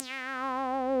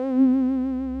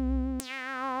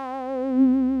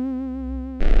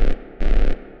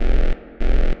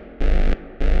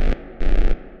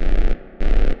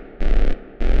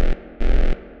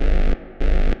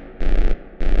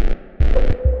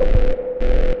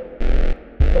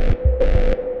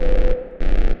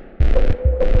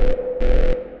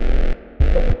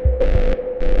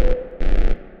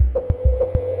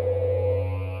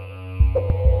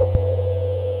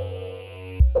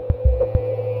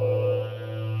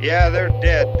Yeah, they're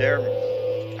dead. They're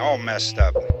all messed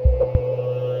up.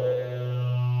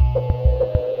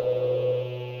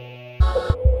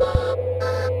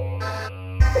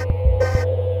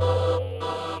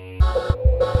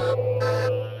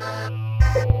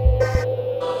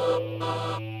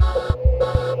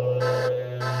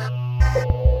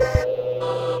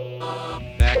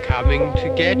 They're coming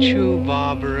to get you,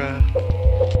 Barbara.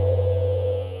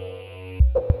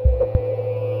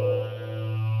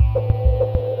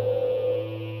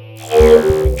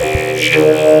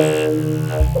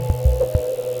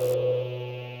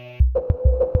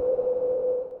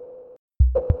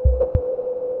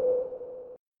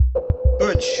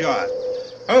 Good shot.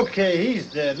 Okay, he's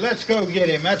dead. Let's go get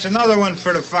him. That's another one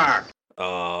for the fire.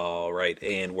 All right,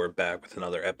 and we're back with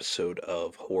another episode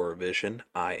of Horror Vision.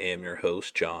 I am your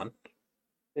host, John.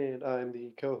 And I'm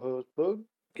the co-host, Boog.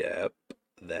 Yep,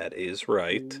 that is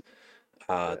right.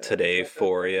 Mm, Today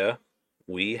for you,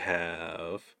 we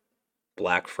have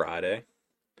Black Friday,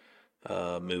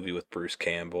 a movie with Bruce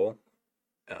Campbell,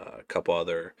 a couple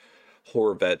other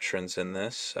horror veterans in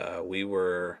this. Uh, we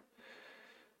were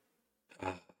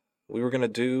gonna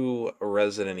do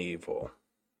Resident Evil.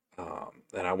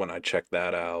 And I checked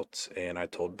that out, and I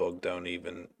told Boog don't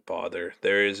even bother.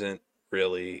 There isn't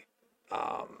really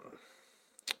um,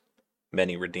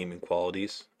 many redeeming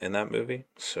qualities in that movie,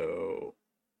 so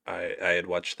I had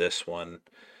watched this one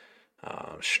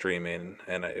streaming,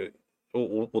 and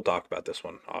we'll talk about this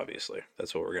one. Obviously,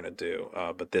 that's what we're gonna do.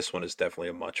 But this one is definitely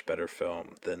a much better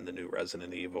film than the new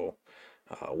Resident Evil.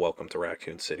 Welcome to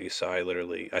Raccoon City. So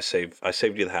I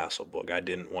saved you the hassle, Boog. I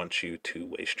didn't want you to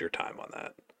waste your time on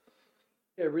that.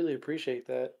 Yeah, I really appreciate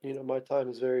that. My time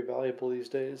is very valuable these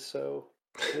days, so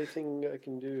anything I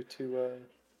can do to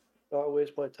not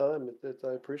waste my time, I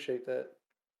appreciate that.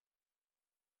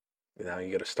 Now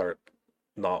you got to start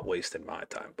not wasting my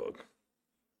time, Boog.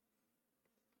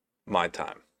 My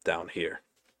time down here.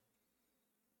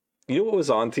 You know what was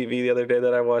on TV the other day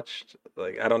that I watched?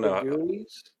 Like I don't The know.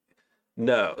 Goonies,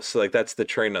 No, so like that's the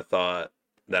train of thought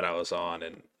that I was on,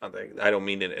 and I don't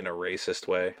mean it in a racist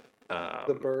way. The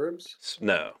Um, Burbs.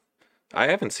 no, I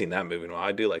haven't seen that movie in a while.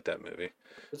 I do like that movie.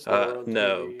 It's never on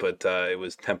No, TV. but it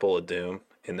was Temple of Doom,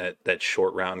 and that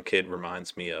short round kid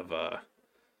reminds me of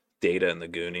Data in the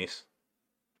Goonies.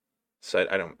 So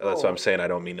I don't. That's what I'm Oh, saying. I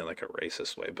don't mean it like a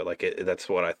racist way, but like that's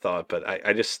what I thought. But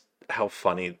I just how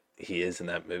funny he is in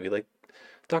that movie. Like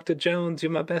Dr. Jones,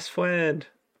 you're my best friend.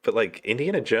 But like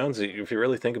Indiana Jones, if you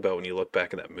really think about it, when you look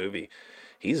back in that movie,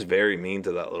 he's very mean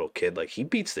to that little kid. Like he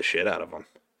beats the shit out of him.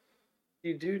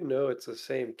 you do know it's the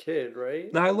same kid,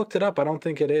 right? No, I looked it up. I don't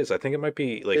think it is. I think it might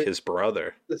be like It his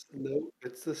brother. this no,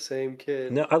 it's the same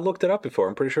kid. No, I looked it up before.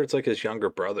 I'm pretty sure it's like his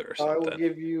younger brother or I will something.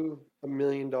 give you $1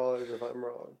 million if I'm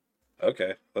wrong.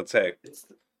 Okay, let's say It's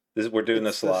we're doing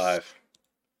it's this this live.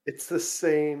 it's the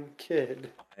same kid.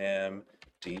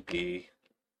 IMDb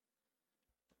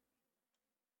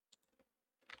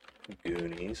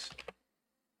Goonies.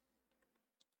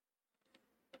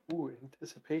 Ooh,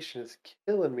 anticipation is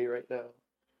killing me right now.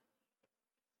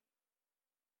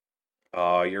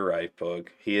 Oh, you're right, Boog.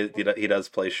 He does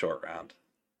play short round.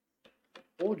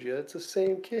 Told you, it's the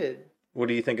same kid. What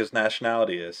do you think his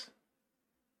nationality is?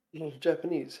 He's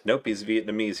Japanese. Nope, he's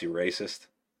Vietnamese, you racist.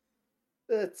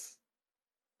 That's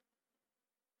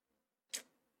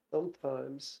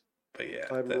sometimes But yeah,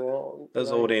 I'm wrong. those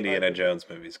and old I Indiana Jones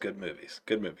movies, good movies,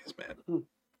 man. Hmm.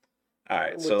 All I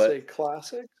right, so would say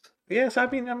classics. yes, I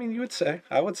mean, I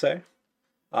would say,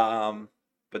 um,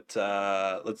 but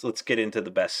let's get into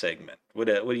the best segment. What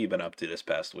have you been up to this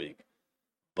past week,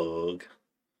 Bug?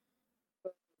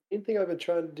 Main thing I've been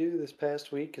trying to do this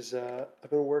past week is I've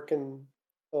been working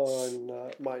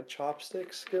on my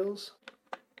chopstick skills.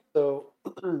 So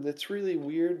it's really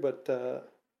weird, but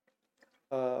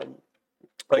um,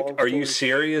 Like, long are you story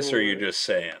serious or are you short, just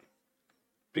saying?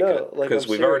 no, like I'm Because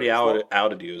we've already serious.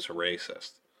 outed you as a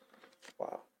racist.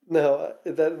 Wow, no,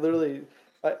 that literally,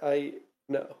 I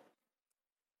no,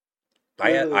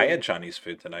 I literally. had Chinese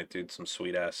food tonight, dude. Some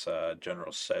sweet ass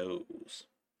General Tso's.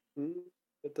 Mm,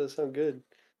 that does sound good.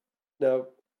 No,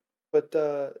 but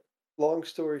long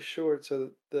story short, so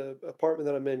the apartment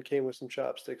that I'm in came with some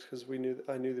chopsticks because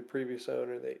I knew the previous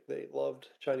owner. They loved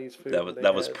Chinese That food, was and they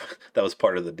that was had that was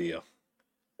part of the deal.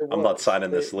 it I'm not was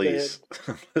signing this they had lease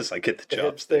unless I get the they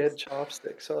chopsticks. had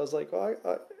chopsticks. So I was like, well,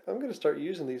 I'm gonna start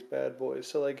using these bad boys.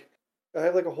 So like, I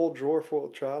have like a whole drawer full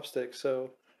of chopsticks. So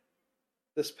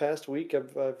this past week,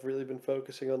 I've really been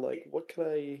focusing on like what can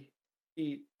I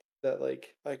eat that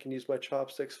like I can use my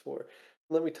chopsticks for.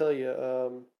 Let me tell you,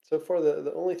 so far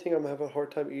the only thing I'm having a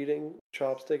hard time eating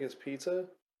chopstick is pizza.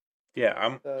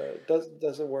 Yeah,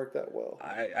 doesn't work that well.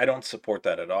 I don't support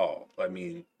that at all. I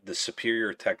mean, the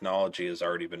superior technology has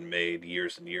already been made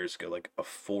years and years ago. Like a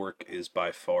fork is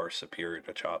by far superior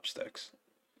to chopsticks.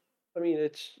 I mean, I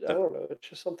The don't know, it's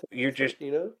just something you're different, just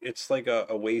you know? it's like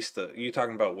a waste of you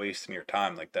talking about wasting your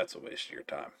time. Like that's a waste of your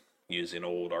time using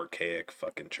old archaic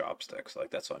fucking chopsticks. Like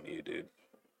that's on you, dude.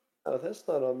 Oh, that's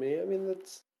not on me. I mean,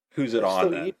 that's Who's it I on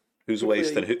still eat. then? Who's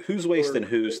Technically, I wasting eat who's slower. wasting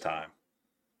whose time?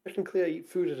 Technically, I eat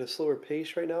food at a slower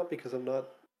pace right now because I'm not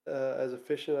as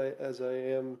efficient as I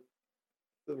am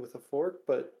with a fork.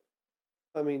 But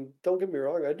I mean, don't get me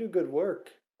wrong. I do good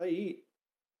work. I eat.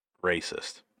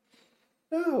 Racist.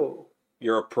 No,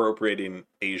 You're appropriating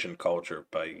Asian culture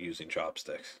by using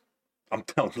chopsticks. I'm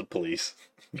telling the police.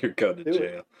 You're going to do it.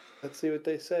 jail. Let's see what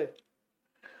they say.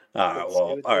 All right, Let's see well,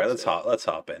 what all they right, say. let's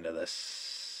hop into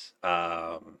this.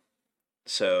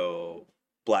 So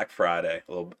Black Friday,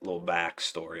 a little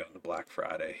backstory on the Black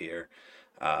Friday here.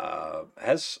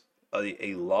 Has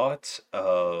a lot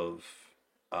of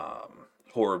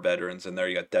horror veterans in there.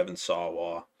 You got Devon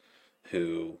Sawa,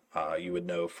 who you would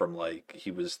know from like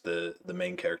he was the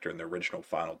main character in the original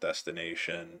Final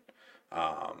Destination.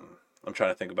 I'm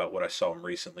trying to think about what I saw him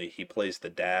recently. He plays the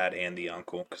dad and the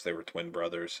uncle because they were twin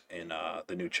brothers in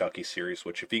the new Chucky series,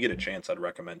 which if you get a chance, I'd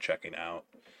recommend checking out.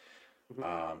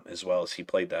 Mhm. As well as he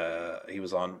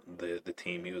was on the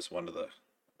team. He was one of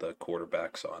the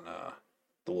quarterbacks on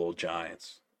the Little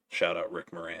Giants. Shout out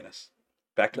Rick Moranis.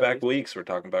 Back to back Nice. weeks, we're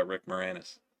talking about Rick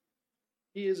Moranis.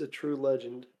 He is a true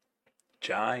legend.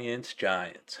 Giants,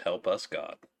 Giants, help us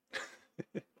God.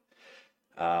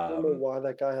 I don't know um, why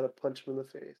that guy had to punch him in the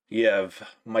face. you have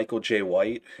Michael J.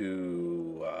 White,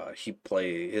 who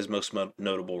his most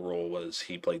notable role was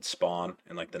he played Spawn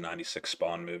in like the '96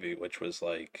 Spawn movie, which was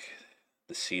like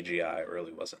the CGI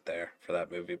really wasn't there for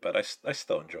that movie, but I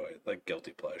still enjoy it, like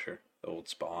guilty pleasure, the old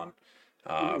Spawn.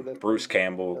 Ooh, that Bruce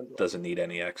Campbell sounds doesn't awesome. need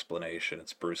any explanation.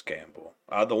 It's Bruce Campbell.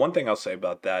 The one thing I'll say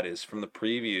about that is from the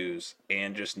previews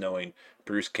and just knowing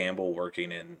Bruce Campbell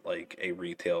working in like a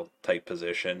retail type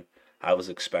position, I was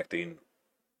expecting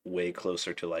way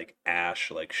closer to like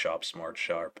Ash, like Shop Smart,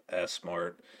 Sharp, S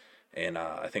Smart. And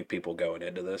I think people going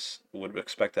into this would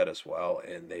expect that as well,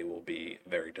 and they will be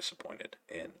very disappointed.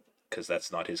 And because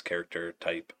that's not his character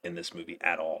type in this movie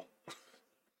at all.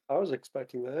 I was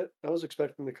expecting that. I was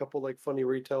expecting a couple like funny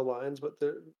retail lines, but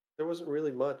there wasn't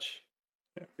really much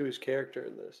to his character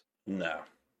in this. No,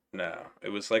 no. It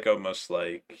was like almost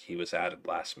like he was added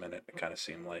last minute. It kind of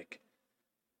seemed like.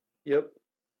 Yep,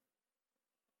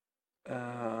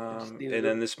 they just And needed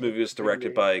then this movie was a big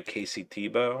directed name. by Casey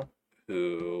Tebow,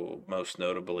 who most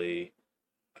notably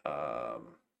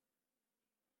um,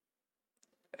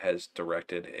 has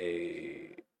directed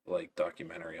a like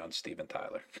documentary on Steven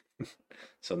Tyler.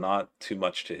 So not too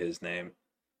much to his name.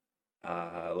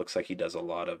 Looks like he does a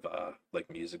lot of like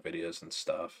music videos and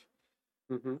stuff.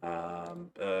 Hmm.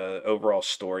 Overall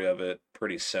story of it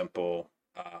pretty simple.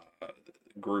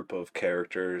 Group of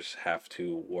characters have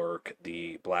to work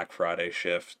the Black Friday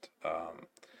shift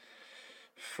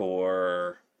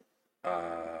for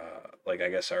like I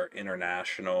guess our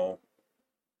international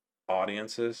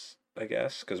audiences, I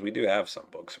guess, because we do have some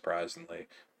books, surprisingly.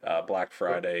 Black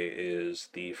Yep. Friday is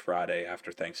the Friday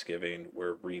after Thanksgiving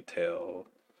where retail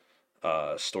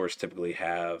stores typically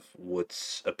have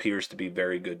what appears to be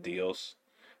very good deals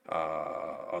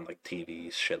on like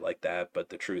TVs, shit like that. But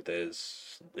the truth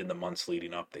is, in the months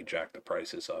leading up, they jack the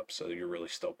prices up, so you're really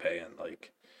still paying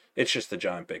like it's just a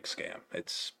giant big scam.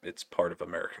 It's part of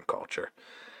American culture.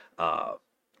 Uh,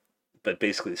 but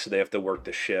basically, so they have to work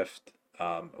the shift.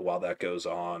 While that goes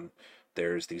on,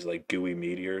 there's these like gooey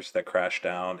meteors that crash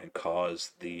down and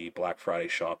cause the Black Friday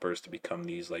shoppers to become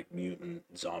these like mutant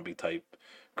zombie type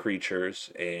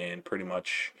creatures, and pretty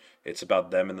much it's about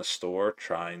them in the store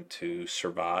trying to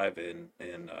survive and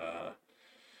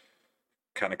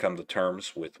kind of come to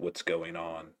terms with what's going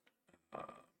on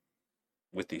uh,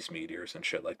 with these meteors and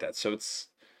shit like that. So it's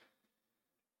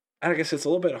I guess it's a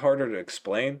little bit harder to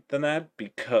explain than that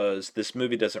because this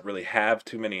movie doesn't really have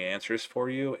too many answers for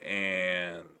you.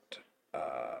 And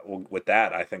well, with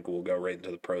that, I think we'll go right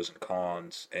into the pros and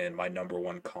cons. And my number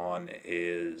one con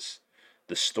is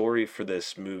the story for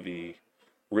this movie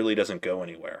really doesn't go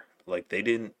anywhere. Like, they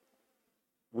didn't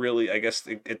really, I guess,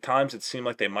 at times it seemed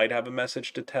like they might have a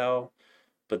message to tell,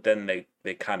 but then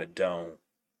they kind of don't.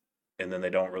 And then they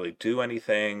don't really do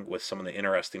anything with some of the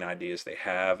interesting ideas they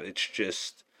have. It's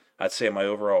just I'd say my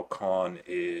overall con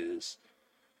is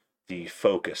the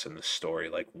focus in the story.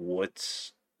 Like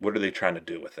what are they trying to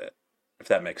do with it? If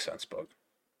that makes sense, Bug.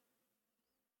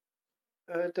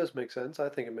 It does make sense. I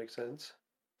think it makes sense.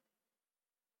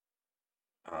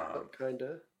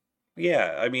 Kinda.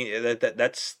 Yeah, I mean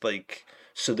that's like,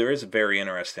 so there is a very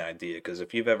interesting idea because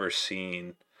if you've ever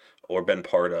seen or been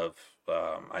part of,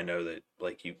 I know that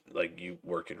like you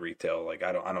work in retail, like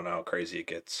I don't know how crazy it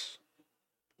gets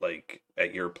like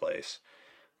at your place,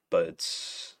 but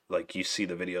it's like you see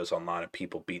the videos online of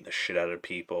people beating the shit out of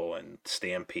people and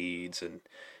stampedes, and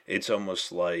it's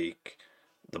almost like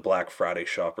the Black Friday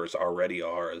shoppers already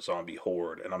are a zombie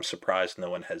horde, and I'm surprised no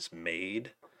one has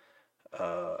made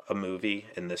a movie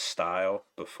in this style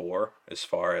before, as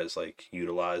far as like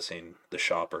utilizing the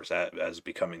shoppers as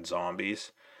becoming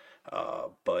zombies.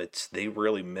 But they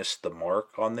really missed the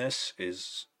mark on this,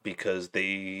 is because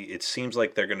it seems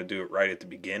like they're going to do it right at the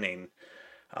beginning.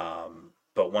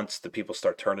 But once the people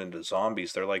start turning into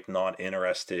zombies, they're like not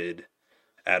interested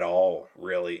at all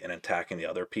really in attacking the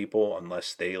other people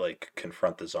unless they like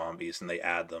confront the zombies and they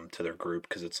add them to their group,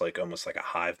 because it's like almost like a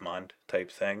hive mind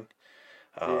type thing.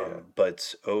 Yeah.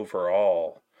 But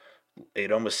overall,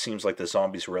 it almost seems like the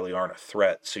zombies really aren't a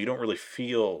threat. So you don't really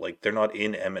feel like they're not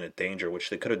in imminent danger, which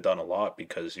they could have done a lot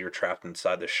because you're trapped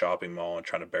inside the shopping mall and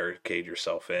trying to barricade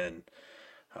yourself in,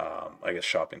 I guess,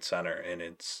 shopping center, and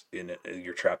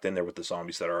you're trapped in there with the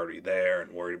zombies that are already there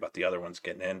and worried about the other ones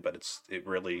getting in. But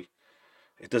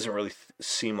it doesn't really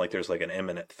seem like there's like an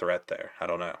imminent threat there. I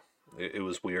don't know. It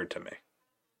was weird to me.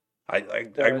 I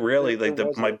No, really there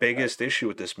like my wasn't. biggest issue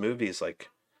with this movie is like,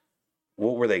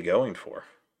 what were they going for?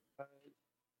 I,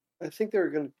 I think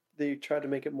they tried to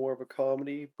make it more of a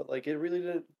comedy, but like it really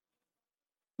didn't.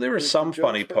 There were The some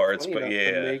funny jokes weren't parts, funny but enough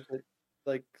to yeah, make it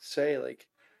like say like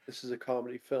this is a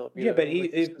comedy film. You yeah. But know,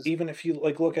 like this is even if you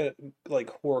like look at like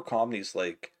horror comedies,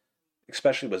 like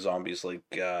especially with zombies, like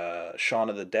Shaun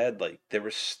of the Dead, like there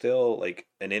was still like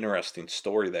an interesting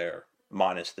story there,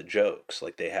 minus the jokes.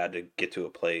 Like they had to get to a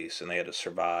place and they had to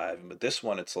survive. But this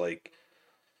one, it's like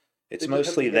it's they just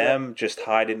have to mostly get out. them just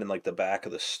hiding in like the back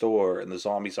of the store, and the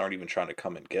zombies aren't even trying to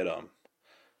come and get them.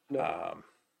 No, Um,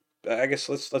 I guess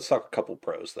let's talk a couple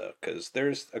pros though, because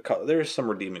there's some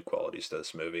redeeming qualities to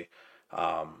this movie.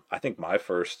 I think my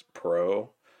first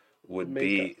pro the would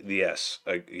makeup. be yes,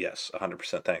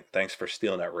 100%. Thanks for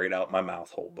stealing that right out my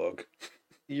mouth hole, Boog.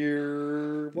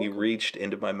 You're You welcome. reached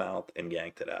into my mouth and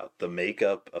yanked it out. The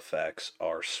makeup effects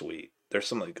are sweet. There's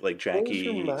some like Close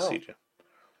your janky mouth. CG.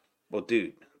 Well,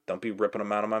 dude, don't be ripping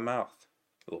them out of my mouth,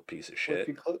 little piece of Well, if shit,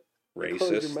 you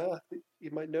close your racist, mouth,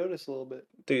 you might notice a little bit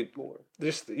dude. more.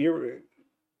 Just you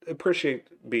appreciate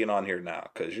being on here now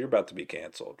because you're about to be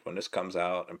canceled when this comes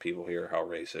out and people hear how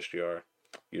racist you are.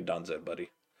 You're done, buddy.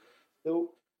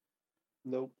 Nope.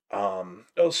 Nope.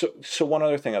 Oh, so one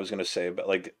other thing I was gonna say, but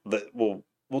like we'll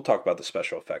talk about the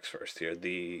special effects first here.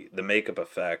 The makeup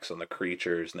effects on the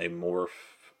creatures, and they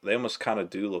morph. They almost kind of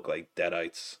do look like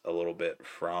Deadites a little bit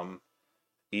from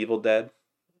Evil Dead,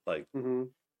 like hmm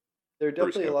They're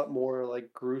Bruce. definitely a lot more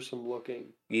like gruesome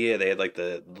looking. Yeah, they had like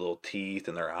the little teeth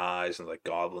in their eyes and like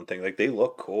goblin thing. Like they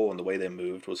look cool, and the way they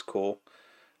moved was cool.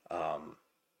 Um,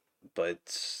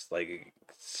 but like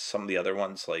some of the other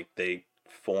ones, like they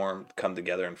come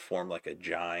together and form like a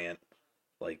giant,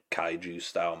 like kaiju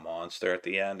style monster at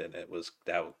the end, and that would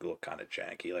look kind of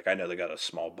janky. Like I know they got a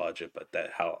small budget, but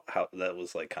how that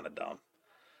was like kind of dumb.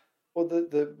 Well,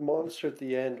 the monster at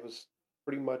the end was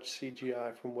pretty much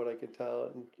CGI from what I could tell,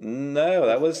 and No,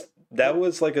 I that thought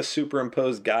was like a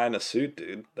superimposed guy in a suit,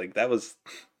 dude. Like that was,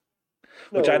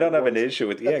 which I no, it don't have an wasn't. issue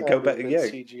with. That Yeah, go had to back. have been Yeah,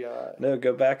 CGI. no,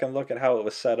 go back and look at how it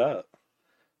was set up.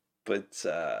 But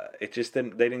it just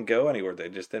didn't. They didn't go anywhere. They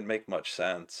just didn't make much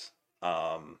sense.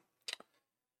 Um,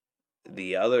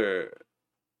 the other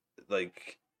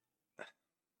like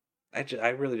I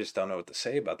really just don't know what to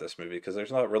say about this movie because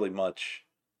there's not really much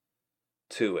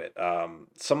to it.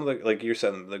 Some of the like you're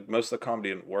saying, most of the comedy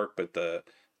didn't work, but the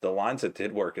lines that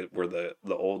did work were the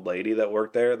old lady that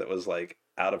worked there that was like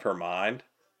out of her mind.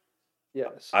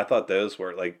 Yes. I thought those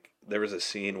were like there was a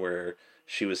scene where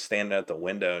she was standing at the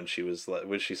window and she was like,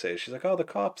 what did she say? She's like, "Oh, the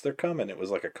cops, they're coming." It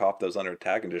was like a cop that was under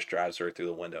attack and just drives her through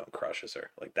the window and crushes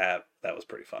her. Like that. That was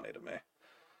pretty funny to me.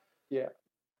 Yeah.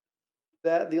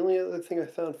 The only other thing I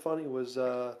found funny was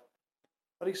how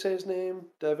do you say his name?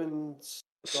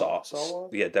 Sawa?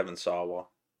 Yeah, Devon Sawa.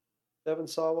 Devin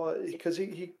Sawa, because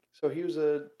he was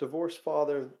a divorced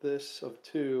father of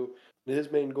two, and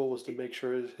his main goal was to make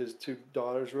sure his two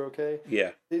daughters were okay.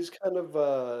 Yeah, These kind of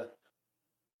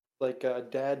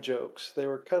dad jokes. They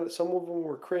were kind of, some of them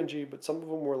were cringy, but some of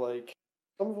them were like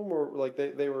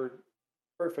they were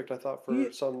perfect. I thought yeah.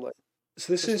 for some like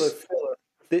So this just a is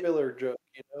filler joke,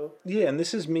 you know. Yeah, and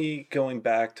this is me going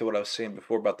back to what I was saying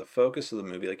before about the focus of the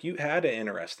movie. Like you had an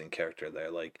interesting character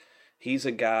there. Like he's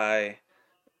a guy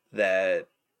that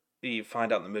you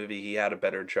find out in the movie he had a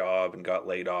better job and got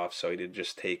laid off, so he did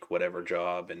just take whatever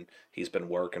job, and he's been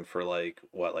working for like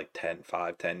what, like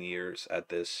 10 years at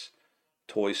this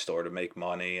toy store to make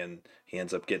money, and he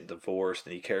ends up getting divorced,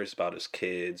 and he cares about his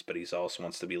kids, but he's also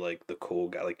wants to be like the cool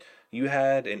guy. Like, you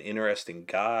had an interesting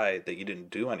guy that you didn't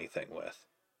do anything with.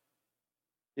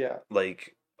 Yeah.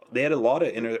 Like, they had a lot of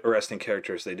interesting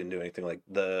characters they didn't do anything. Like,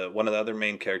 the one of the other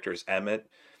main characters, Emmett,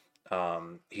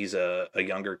 he's a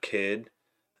younger kid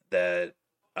that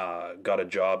got a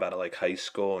job out of like high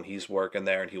school, and he's working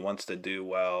there, and he wants to do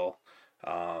well.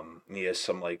 He has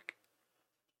some like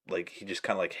he just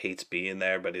kind of like hates being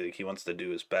there, but he wants to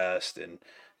do his best, and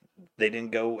they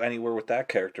didn't go anywhere with that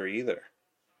character either.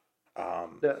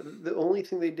 The only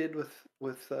thing they did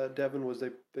with Devin was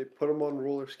they put him on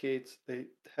roller skates. They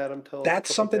had him tell a That's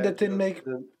couple something that dad didn't jokes, make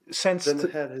and sense. then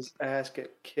had his ass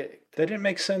get kicked. That didn't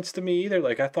make sense to me either.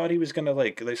 Like, I thought he was gonna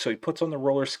so he puts on the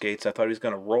roller skates. I thought he was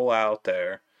gonna roll out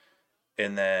there,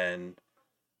 and then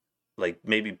like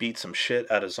maybe beat some shit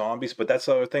out of zombies. But that's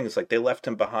the other thing. It's like they left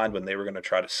him behind when they were gonna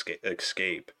try to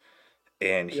escape,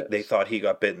 and they Yes. thought he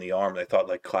got bit in the arm. They thought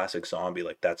like classic zombie,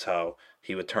 like that's how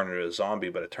he would turn into a zombie.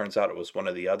 But it turns out it was one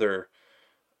of the other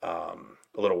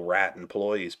little rat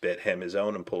employees bit him, his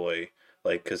own employee,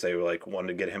 like because they were like wanted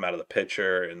to get him out of the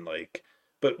picture, and like.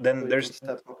 But So then he can there's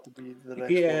step up to be the next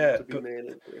one yeah, to be but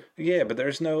manager. yeah, but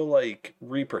there's no like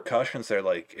repercussions there.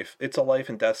 Like, if it's a life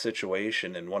and death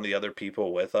situation and one of the other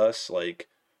people with us, like,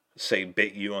 say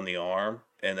bit you on the arm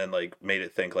and then like made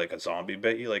it think like a zombie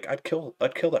bit you, like I'd kill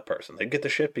that person. They'd get the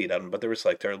shit beat out of them. But there was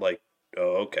like they're like,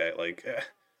 oh, okay, like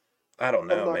I don't I'm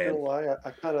know, not gonna man. lie, I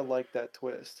kind of like that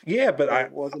twist. Yeah, but That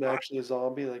it wasn't actually a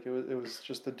zombie, like it was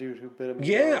just the dude who bit him in the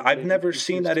yeah, arm. I've Maybe never he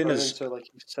seen was that in turning his so like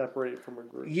he's separated from a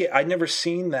group. yeah, I'd never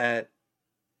seen that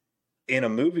in a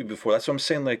movie before. That's what I'm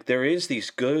saying. Like, there is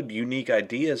these good, unique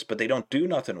ideas, but they don't do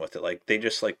nothing with it. Like, they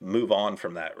just like move on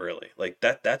from that. Really, like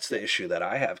that's Yeah. the issue that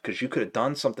I have, because you could have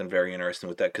done something very interesting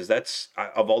with that. Because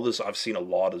of all this, I've seen a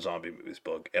lot of zombie movies,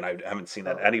 Book, and I haven't seen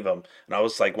that Oh, any of them. And I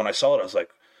was like, when I saw it, I was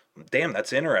like, damn,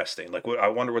 that's interesting. Like, I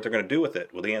wonder what they're gonna do with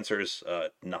it. Well, the answer is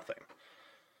nothing.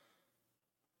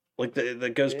 Like,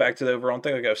 that goes yeah. back to the overall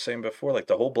thing, like I was saying before, like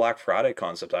the whole Black Friday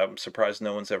concept. I'm surprised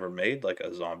no one's ever made like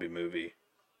a zombie movie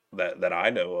that I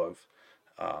know of,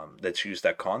 that's used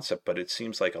that concept. But it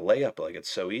seems like a layup, like it's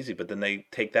so easy. But then they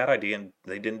take that idea and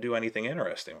they didn't do anything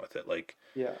interesting with it.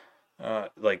 Yeah.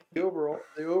 Like The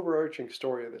overarching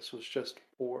story of this was just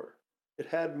poor. It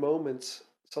had moments,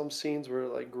 some scenes were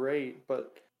like great,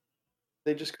 but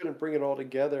they just couldn't bring it all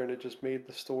together, and it just made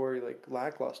the story like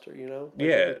lackluster, you know? Like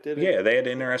yeah, it didn't yeah, they had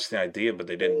an interesting idea, but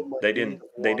they fill didn't my they need didn't of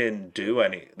they watching didn't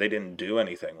it. do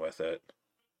anything with it.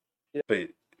 Yeah.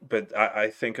 But I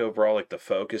think overall, like the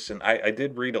focus, and I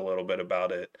did read a little bit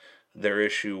about it. Their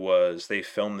issue was they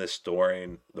filmed this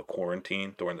during the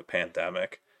quarantine, during the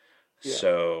pandemic. Yeah.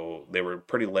 So they were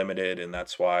pretty limited, and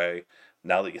that's why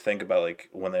now that you think about, like,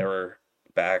 when they were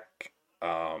back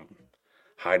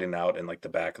hiding out in like the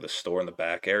back of the store in the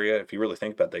back area, if you really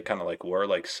think about it, they kind of like were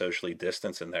like socially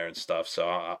distanced in there and stuff. So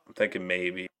I'm thinking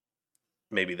maybe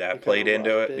They that kind played of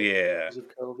into rushed it. it Yeah, because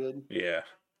of COVID, yeah.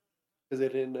 because they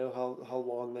didn't know how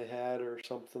long they had or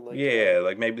something like that. Yeah,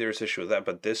 like maybe there's issue with that,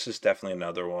 but this is definitely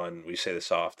another one. We say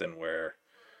this often, where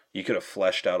you could have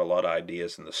fleshed out a lot of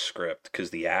ideas in the script,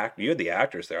 because you had the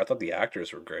actors there. I thought the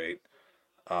actors were great.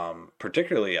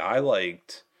 Particularly, I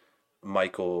liked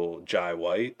Michael Jai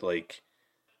White. Like,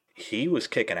 he was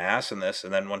kicking ass in this,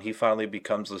 and then when he finally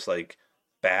becomes this like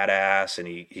badass, and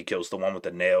he kills the one with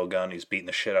the nail gun, he's beating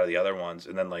the shit out of the other ones,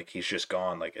 and then like he's just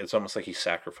gone. Like, it's almost like he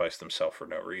sacrificed himself for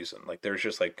no reason. Like, there's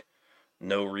just like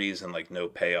no reason, like no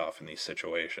payoff in these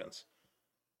situations.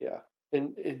 Yeah.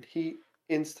 And he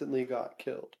instantly got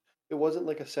killed. It wasn't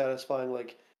like a satisfying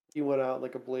like he went out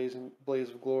like a blaze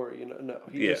of glory, you know. No.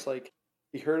 He Yeah, just like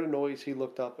he heard a noise, he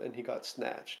looked up and he got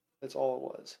snatched. That's all it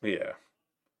was. yeah,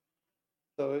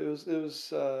 So it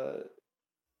was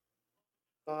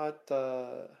not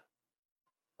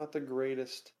not the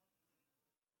greatest.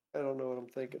 I don't know what I'm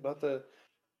thinking. Not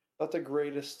the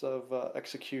greatest of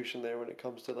execution there when it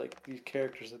comes to like these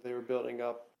characters that they were building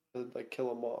up to like kill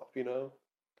them off, you know?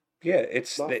 yeah.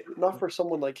 It's Not for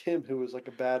someone like him who was like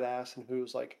a badass and who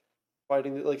was like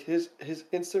fighting like his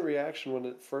instant reaction when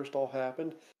it first all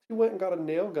happened. He went and got a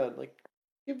nail gun. Like,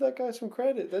 give that guy some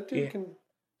credit. yeah. That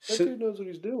So dude knows what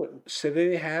he's doing.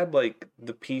 they had like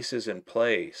the pieces in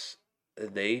place.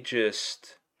 They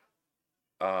just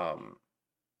um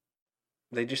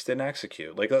they just didn't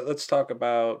execute. Like, let's talk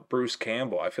about Bruce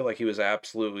Campbell. I feel like he was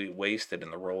absolutely wasted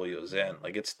in the role he was in.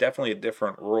 Like, it's definitely a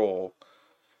different role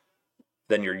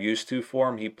than you're used to for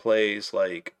him. He plays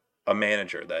like a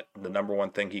manager that the number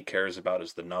one thing he cares about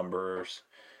is the numbers,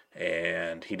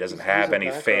 and he doesn't He's have a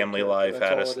any background family character. life.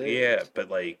 That's all it Yeah, is. but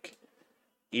like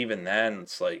even then,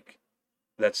 it's like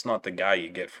that's not the guy you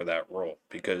get for that role,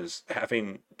 because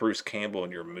having Bruce Campbell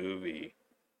in your movie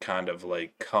kind of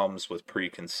like comes with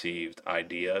preconceived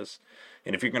ideas.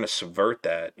 And if you're going to subvert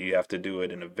that, you have to do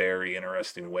it in a very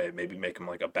interesting way. Maybe make him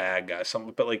like a bad guy,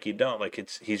 something, but like you don't. Like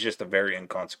he's just a very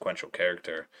inconsequential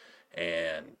character,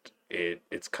 and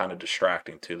it's kind of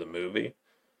distracting to the movie.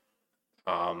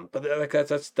 But like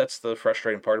that's the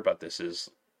frustrating part about this is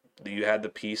you had the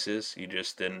pieces, you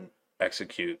just didn't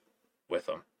execute with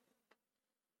them.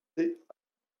 The,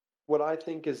 what I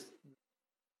think is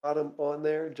got him on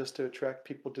there just to attract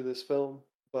people to this film,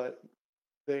 but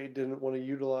they didn't want to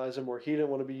utilize him, or he didn't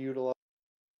want to be utilized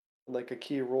in like a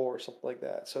key role or something like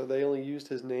that. So they only used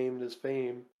his name and his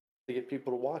fame to get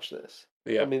people to watch this.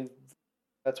 I Yeah. mean,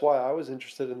 that's why I was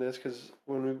interested in this because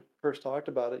when we first talked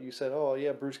about it, you said, "Oh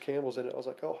yeah, Bruce Campbell's in it." I was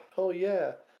like, "Oh hell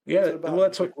yeah, what's Yeah, it well, about?" And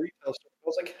that's he's like what. retail store. I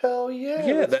was like, "Hell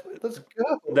yeah, Yeah, let's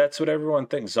go." that's what everyone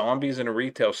thinks. Zombies in a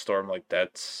retail store. I'm like,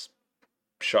 that's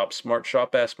shop smart,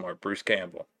 shop S smart. Bruce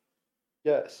Campbell.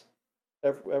 Yes,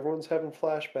 everyone's having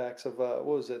flashbacks of what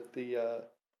was it? The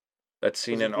That's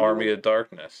seen was it in Demon Army of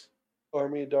Darkness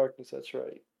Army of Darkness? That's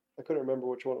right. I couldn't remember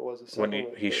which one it was. The when second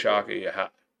one or the he third shock one. you,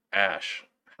 Ash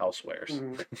housewares.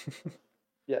 Hmm.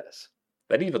 Yes,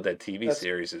 That Evil Dead TV that's.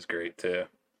 series is great too.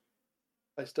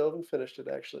 I still haven't finished it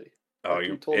actually. Oh,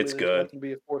 After you told me it's there's good. about to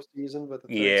be a fourth season, but the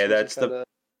third Yeah, season kind of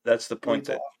that's the point leads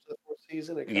that. off to the fourth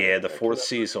season. It kind Yeah, of the that kind fourth of hurt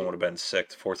season would me. have been sick.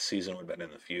 The fourth season would have been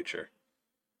in the future.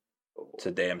 Oh It's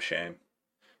a boy. damn shame.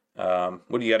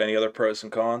 What do you got? Any other pros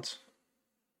and cons?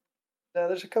 Now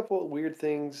there's a couple of weird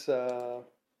things.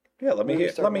 Yeah, let me Movie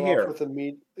hear. Let started me off hear 'em. with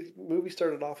a movie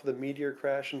started off with a meteor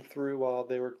crashing through while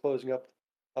they were closing up.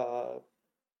 Uh,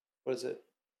 what is it?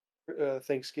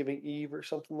 Thanksgiving Eve or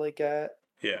something like that.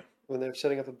 Yeah. When they're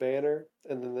setting up a banner,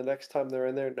 and then the next time they're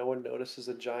in there, no one notices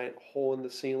a giant hole in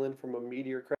the ceiling from a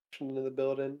meteor crashing into the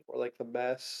building, or like the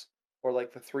mess, or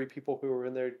like the three people who were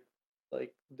in there,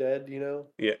 like dead. You know,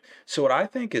 Yeah. So what I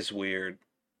think is weird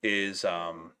is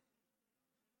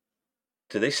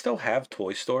do they still have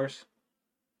toy stores?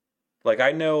 Like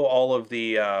I know all of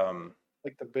the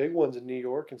like the big ones in New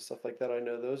York and stuff like that. I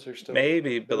know those are still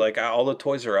maybe, but good. like all the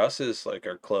Toys R Us's like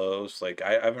are closed. Like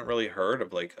I haven't really heard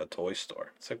of like a toy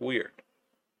store. It's like weird.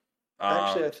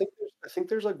 Actually, Um I think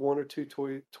there's like one or two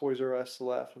Toys R Us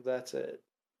left. That's it.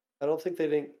 I don't think they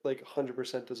didn't like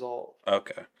 100% dissolve.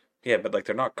 okay. Yeah, but like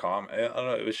they're not common. I don't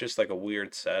know, it was just like a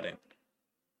weird setting.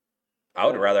 I I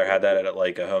would don't rather know. have that at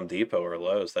like a Home Depot or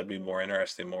Lowe's. That'd be more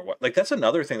interesting, like that's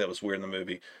another thing that was weird in the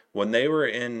movie. When they were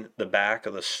in the back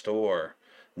of the store,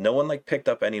 no one like picked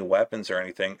up any weapons or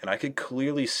anything, and I could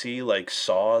clearly see like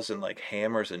saws and like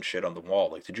hammers and shit on the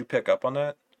wall. Like, did you pick up on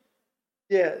that?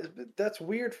 Yeah, but that's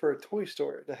weird for a toy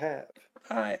store to have.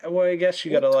 I guess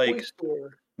you gotta What toy like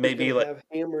store is maybe gonna like have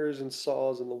hammers and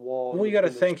saws in the wall well, you gotta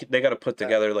in the think they gotta put back?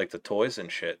 together like the toys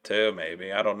and shit too.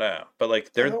 Maybe I don't know, but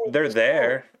like How are they're those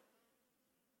saws? there.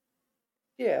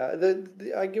 Yeah,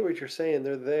 I get what you're saying.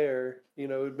 They're there. You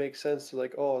know, it makes sense to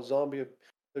like, oh, a zombie,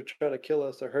 they're trying to kill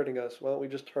us, they're hurting us. Why don't we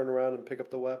just turn around and pick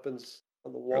up the weapons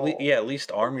on the Or wall? yeah, at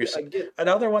least arm I yourself. get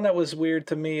Another that. one that was weird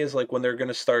to me is like when they're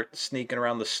gonna start sneaking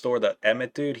around the store. That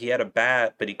Emmett dude, he had a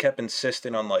bat, but he kept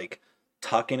insisting on like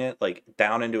tucking it like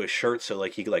down into his shirt so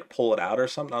like he could like pull it out or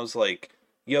something. I was like,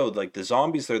 yo, like the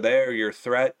zombies are there. Your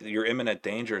threat, your imminent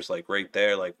danger is like right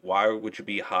there. Like why would you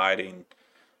be hiding?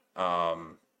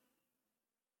 Um,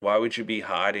 why would you be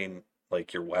hiding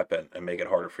like your weapon and make it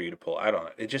harder for you to pull? I don't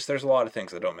know. It just there's a lot of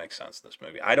things that don't make sense in this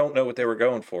movie. I don't know what they were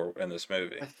going for in this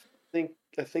movie. I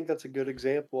I think that's a good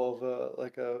example of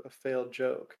a failed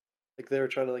joke. Like they were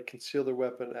trying to like conceal their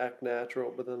weapon, act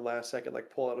natural, but then last second like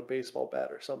pull out a baseball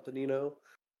bat or something. You know,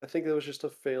 I think that was just a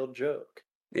failed joke.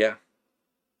 Yeah,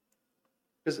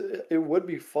 Because it would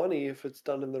be funny if it's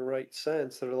done in the right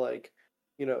sense. They're like,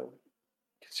 you know,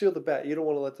 conceal the bat. You don't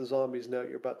want to let the zombies know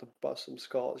you're about to bust some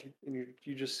skulls, and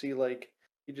you just see like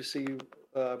you just see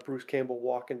Bruce Campbell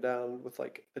walking down with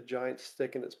like a giant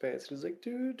stick in his pants. He's like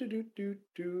do do do do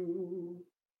do,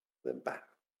 then bah.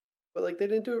 But like they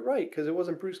didn't do it right because it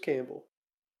wasn't Bruce Campbell.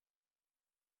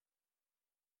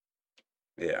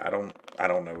 yeah. I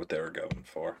don't know what they were going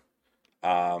for.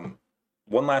 Um,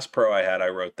 One last pro I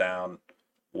wrote down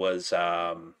was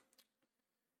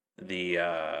the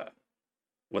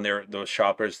when they were those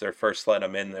shoppers they're first letting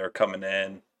them in, they were coming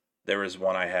in. There was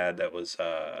one I had that was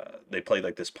they played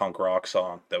like this punk rock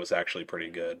song that was actually pretty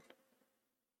good.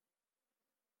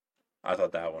 I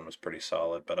thought that one was pretty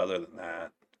solid, but other than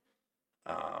that,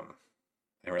 um,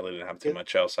 I really didn't have too Yeah,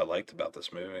 much else I liked about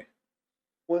this movie.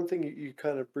 one thing you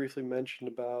kind of briefly mentioned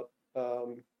about,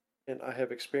 and I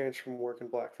have experience from working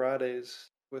Black Fridays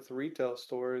with a retail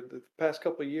store the past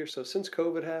couple of years. So since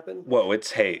COVID happened, Whoa,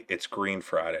 it's Green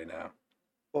Friday now.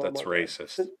 well, That's my bad. racist.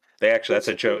 Since, They actually that's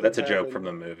since a joke. That's COVID a joke from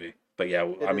the happened, movie. But yeah,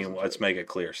 it I is mean, a let's joke. make it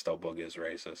clear. Still, Boogie is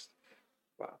racist.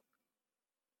 Wow.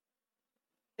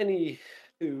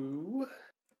 Anywho,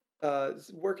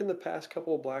 working the past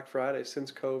couple of Black Fridays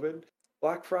since COVID,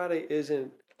 Black Friday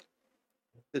isn't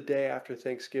the day after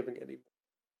Thanksgiving anymore.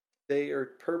 They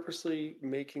are purposely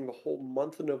making the whole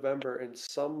month of November and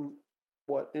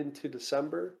somewhat into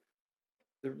December.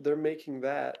 They're making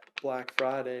that Black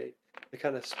Friday to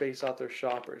kind of space out their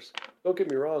shoppers. Don't get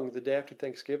me wrong, the day after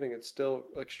Thanksgiving, it's still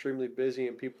extremely busy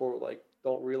and people like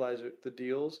don't realize the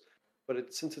deals.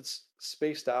 But since it's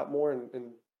spaced out more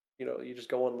and you just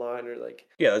go online or like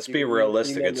Yeah, let's you be get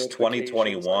realistic. email It's notifications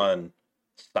like 2021.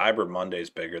 Cyber Monday's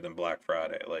bigger than Black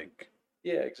Friday. Like,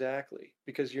 yeah, exactly.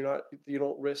 Because you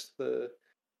don't risk the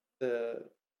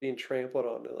being trampled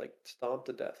on and like stomped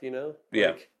to death, you know?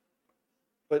 yeah,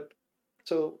 But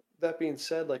so that being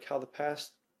said, like how the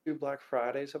past two Black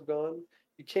Fridays have gone,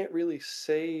 you can't really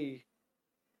say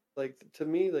like to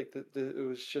me like it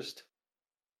was just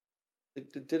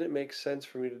it didn't make sense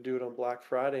for me to do it on Black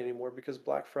Friday anymore because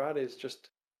Black Friday is just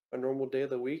a normal day of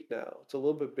the week now. It's a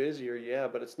little bit busier, yeah,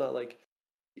 but it's not like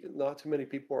not too many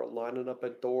people are lining up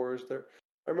at doors. There,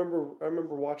 I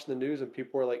remember watching the news and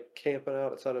people were like camping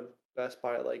out outside of Best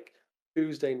Buy at like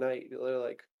Tuesday night. They're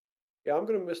like, "Yeah, I'm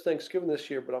gonna miss Thanksgiving this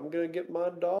year, but I'm gonna get my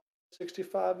dog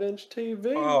 65-inch oh,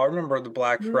 TV, I remember the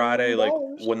Black Friday, like $1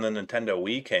 million." when the Nintendo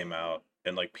Wii came out,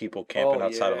 and like people camping Oh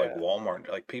outside of like yeah, Walmart.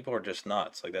 Like people are just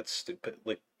nuts. Like that's stupid.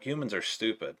 Like humans are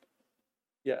stupid.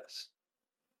 yes,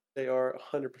 they are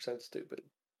 100% stupid.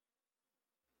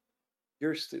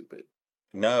 You're stupid.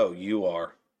 No, you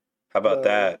are. How about No,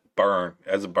 that? Burn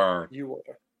as a burn. you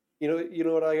are. You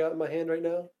know what I got in my hand right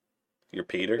now? You're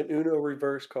Peter. An Uno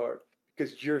reverse card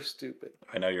because you're stupid,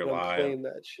 I know you're and I'm lying. playing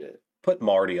that shit. Put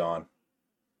Marty on.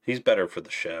 He's better for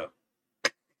the show.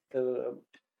 And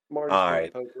Marty's All playing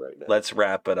right, poker right now. let's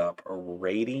wrap it up.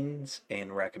 Ratings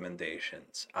and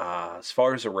recommendations. As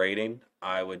far as a rating,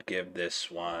 I would give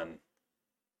this one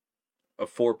a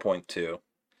 4.2.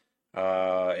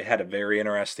 It had a very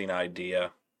interesting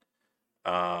idea.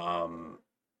 Um,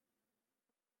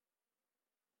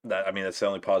 that's the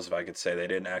only positive I could say. They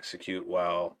didn't execute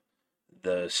well.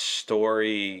 The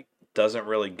story doesn't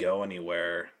really go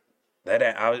anywhere. We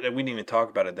didn't even talk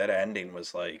about it. That ending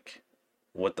was like,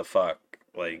 what the fuck?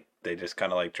 Like they just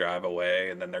kind of like drive away,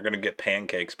 and then they're gonna get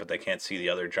pancakes, but they can't see the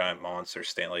other giant monster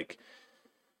stand. Like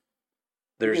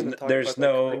We didn't even talk there's about that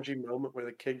no cringy moment where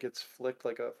the kid gets flicked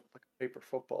like a paper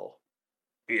football.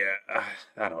 yeah.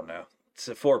 I don't know. It's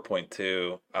a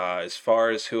 4.2. As far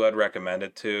as who I'd recommend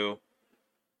it to,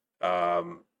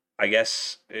 Um, I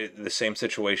guess the same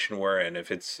situation we're in.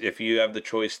 If you have the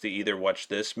choice to either watch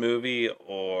this movie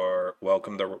or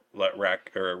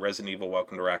Resident Evil: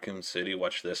 Welcome to Raccoon City,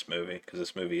 watch this movie because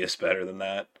this movie is better than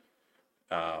that.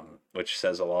 Which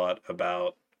says a lot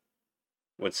about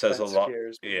what says a That lot.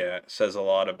 scares me. Yeah, it says a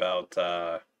lot about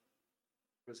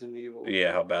Resident Evil.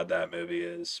 yeah how bad that movie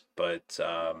is. But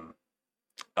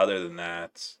other than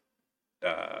that,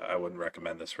 I wouldn't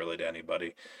recommend this really to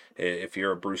anybody. If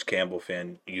you're a Bruce Campbell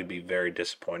fan, you'd be very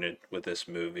disappointed with this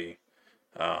movie.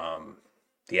 Um,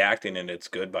 the acting in it's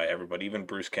good by everybody, even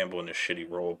Bruce Campbell in his shitty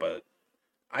role. But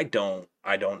I don't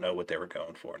know what they were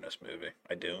going for in this movie.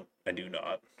 I do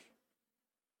not.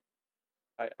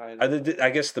 I don't know. I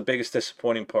guess the biggest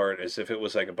disappointing part is if it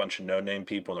was like a bunch of no name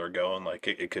people and they're going, like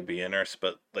it could be interesting,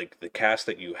 but like the cast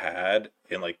that you had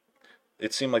and like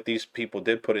it seemed like these people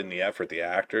did put in the effort, the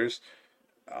actors.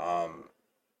 Um,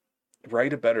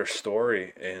 Write a better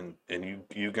story and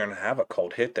you're gonna have a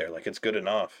cult hit there. Like it's good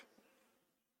enough.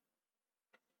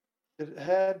 It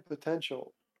had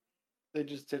potential. They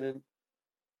just didn't.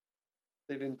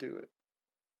 They didn't do it.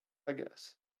 I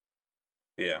guess.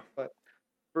 Yeah. But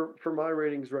for my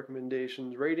ratings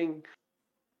recommendations,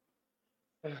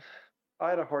 I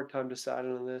had a hard time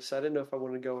deciding on this. I didn't know if I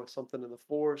wanted to go with something in the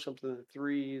fours, something in the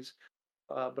threes.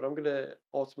 But I'm gonna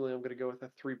go with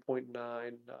a 3.9.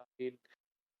 I mean,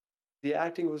 the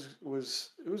acting was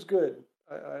good.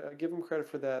 I give them credit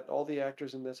for that. All the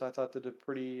actors in this I thought did a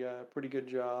pretty good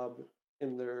job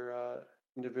in their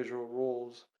individual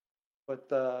roles. But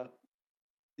the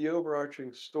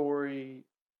overarching story,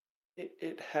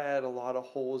 it had a lot of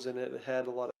holes in it. It had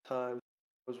a lot of times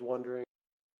I was wondering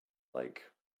like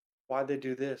why they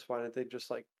do this? Why didn't they just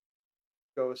like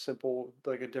go a simple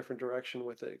like a different direction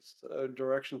with it? A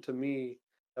direction to me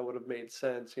that would have made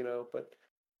sense, you know. But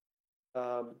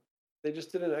They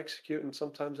just didn't execute, and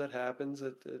sometimes that happens.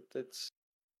 It's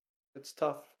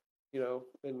tough,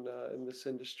 in this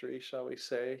industry, shall we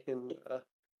say? And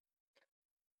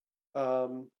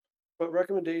but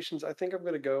recommendations, I think I'm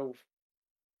gonna go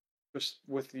just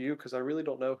with you because I really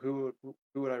don't know who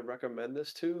would I recommend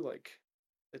this to. Like,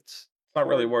 it's It's not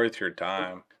really hard. worth your Like,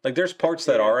 time. Like, there's parts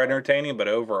that yeah, are entertaining, but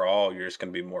overall, you're just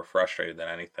gonna be more frustrated than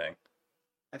anything.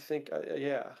 I think,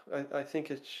 yeah, I think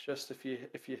it's just if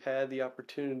you had the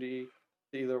opportunity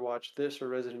to either watch this or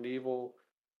Resident Evil,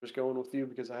 just going with you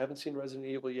because I haven't seen Resident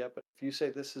Evil yet. But if you say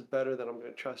this is better, then I'm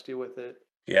going to trust you with it.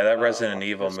 Yeah, that Resident Watch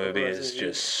Evil this over movie is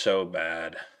Resident just Evil. so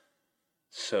bad.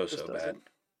 Just So bad. doesn't.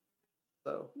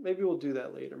 So maybe we'll do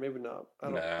that later. Maybe not. I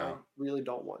don't. I No, really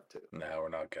don't want to. no, we're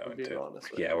not I'm going being to.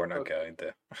 honest with Yeah, you. we're not Okay. going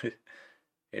to.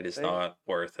 It is Thank not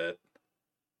worth it.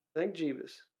 thank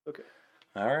Jeebus. Okay.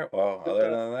 All right. Well, But other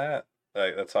than that,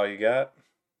 like, that's all you got.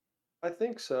 I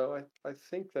think so. I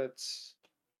think that's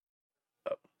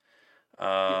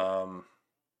yeah. Um.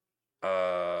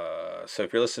 So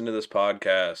if you're listening to this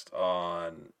podcast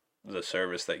on the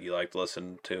service that you like to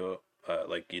listen to,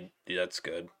 that's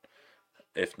good.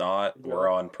 If not, we're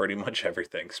No. on pretty much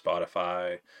everything: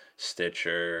 Spotify,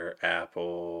 Stitcher,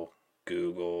 Apple,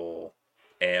 Google,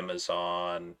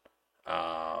 Amazon.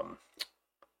 Um,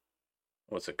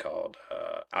 what's it called?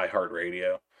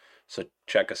 iHeartRadio. So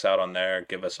check us out on there.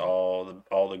 Give us all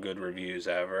the good reviews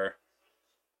ever,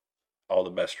 all the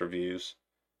best reviews.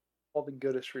 All the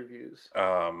goodest reviews.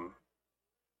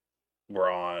 We're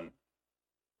on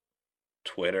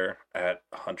Twitter at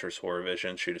Hunters Horror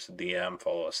Vision. Shoot us a DM,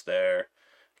 follow us there.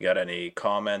 You got any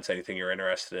comments, anything you're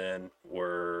interested in,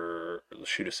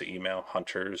 shoot us an email,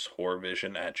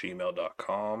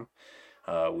 huntershorrorvision@gmail.com.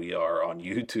 We are on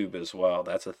YouTube as well.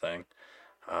 That's a thing.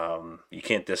 You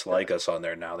can't dislike Yes. us on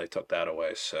there now. They took that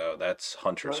away. So that's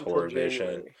Hunter's Not until Horror Vision.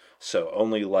 January. So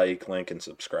only like, link, and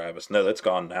subscribe us. No, that's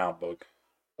gone now, book.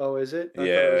 Oh, is it? I thought it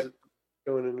Yeah. was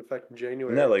going into effect in No,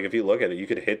 January. like if you look at it, you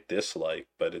could hit dislike,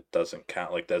 but it doesn't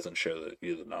count. Like doesn't show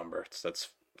you the number. That's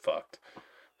fucked.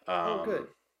 Oh, good.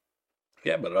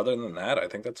 Yeah, but other than that, I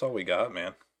think that's all we got,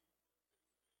 man.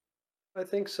 I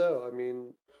think so. I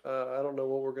mean, I don't know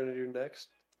what we're gonna do next.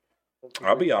 I don't think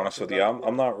I'll we've be talked honest with you. about it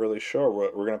I'm yet. not really sure. We're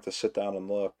gonna have to sit down and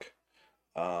look.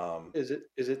 Um, Is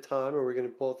it time? Are we gonna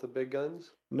pull out the big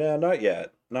guns? no, not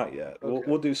yet. Not yet. We'll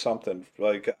Okay. do something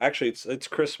like actually it's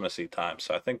Christmassy time,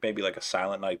 so I think maybe like a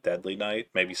Silent Night, Deadly Night,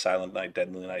 maybe Silent Night,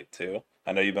 Deadly Night 2.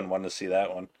 I know you've been wanting to see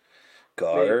that one. Maybe.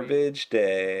 Garbage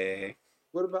Day.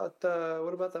 What about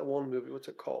that one movie? What's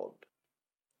it called?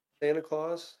 Santa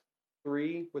Claus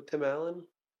 3 with Tim Allen.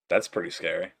 That's pretty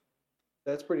scary.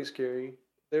 That's pretty scary.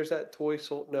 There's that toy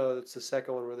soul. No, it's the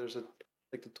second one where there's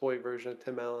like the toy version of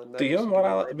Tim Allen. Do That you used know to give what me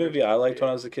nightmares movie as I a liked when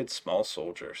kid. I was a kid? Small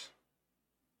Soldiers.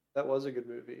 That was a good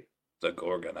movie. The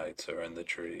Gorgonites are in the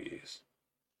trees.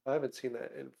 I haven't seen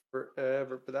that in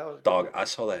forever, but that was a good Dog, I movie.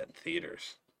 saw that in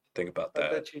theaters. Think about I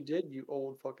that. bet you did, you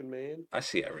old fucking man. I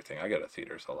see everything. I go to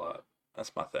theaters a lot.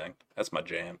 That's my thing. That's my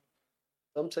jam.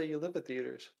 Some say you live at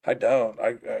theaters. I don't.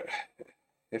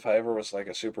 If I ever was like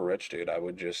a super rich dude, I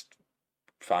would just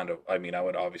I mean, I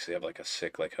would obviously have like a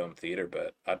sick like home theater,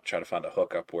 but I'd try to find a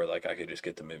hookup where like I could just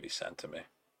get the movie sent to me,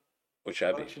 which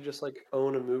I'd Why be. don't you just like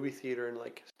own a movie theater and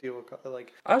like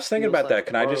I was thinking steal about slash that.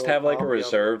 Can I just borrow a have like a copy of them?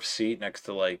 reserved seat next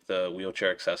to like the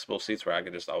wheelchair accessible seats where I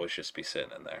could just always just be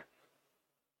sitting in there?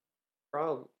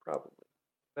 Probably.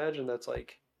 Imagine that's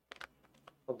like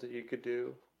something you could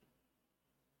do.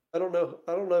 I don't know.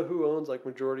 I don't know who owns like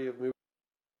majority of movies.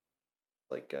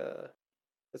 Like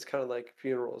it's kind of like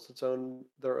funerals.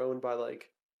 They're owned by like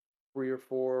 3 or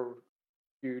 4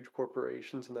 huge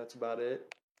corporations, and that's about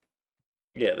it.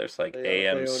 Yeah, there's like They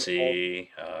own all. AMC,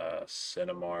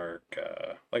 Cinemark,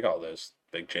 like all those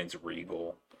big chains,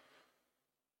 Regal.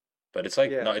 But it's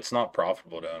like no, Yeah, it's not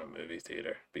profitable to own a movie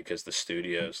theater because the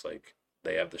studios like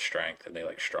they have the strength and they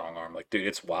like strong arm. Like, dude,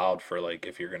 it's wild for like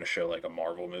if you're gonna show like a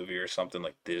Marvel movie or something,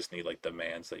 like Disney like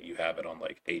demands that you have it on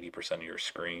like 80% of your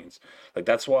screens. Like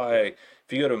that's why yeah,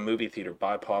 if you go to a movie theater,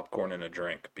 buy popcorn and a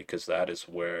drink because that is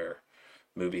where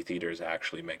movie theaters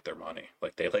actually make their money.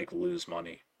 Like they like lose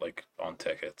money like on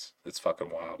tickets. It's fucking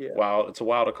wild. yeah. Wow, it's a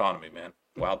wild economy, man.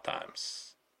 Wild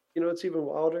times. You know what's even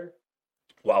wilder?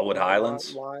 Wildwood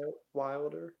Highlands.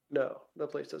 Wilder? No, that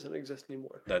place doesn't exist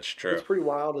anymore. That's What's true. pretty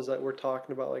wild is that we're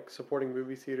talking about like supporting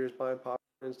movie theaters, buying popcorn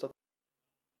and stuff.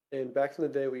 And back in the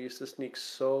day, we used to sneak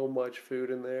so much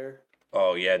food in there.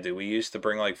 Oh yeah, dude. We used to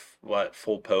bring like what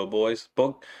full po' boys.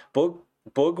 Boog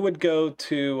would go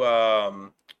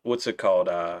to what's it called?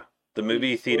 The Eat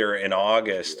movie foot. theater in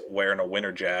August wearing a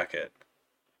winter jacket.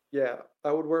 Yeah,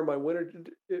 I would wear my winter.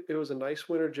 It was a nice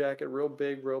winter jacket, real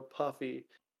big, real puffy,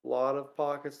 a lot of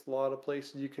pockets, a lot of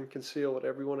places you can conceal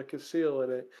whatever you want to conceal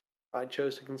in it. I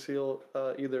chose to conceal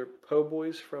either po'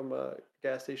 boys from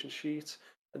gas station sheets.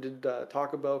 I did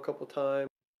Taco Bell a couple times.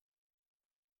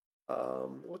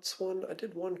 What's one? I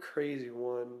did one crazy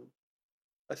one.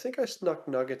 I think I snuck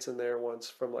nuggets in there once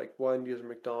from like Wendy's or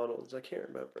McDonald's. I can't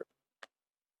remember.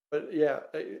 But yeah,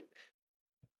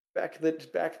 back in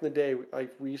the day,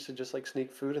 we used to just like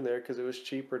sneak food in there because it was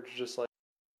cheaper to just like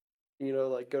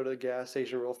like go to the gas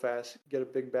station real fast, get a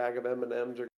big bag of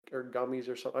M&Ms or gummies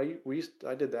or something.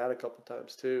 I did that a couple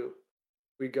times too.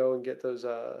 We go and get those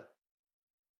what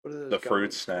are those The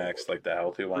fruit gummies snacks, called? like the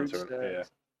healthy ones, Fruit are yeah. snacks.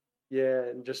 Yeah,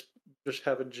 and just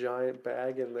have a giant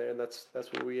bag in there, and that's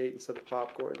what we ate instead of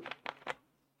popcorn.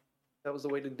 That was the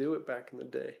way to do it back in the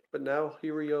day. But now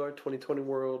here we are,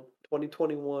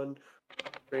 2021,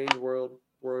 strange world,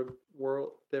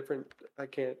 different. I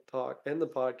can't talk. End the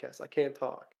podcast. I can't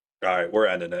talk. All right, we're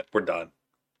ending it. We're done.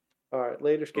 All right,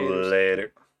 later, skaters.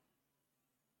 Later.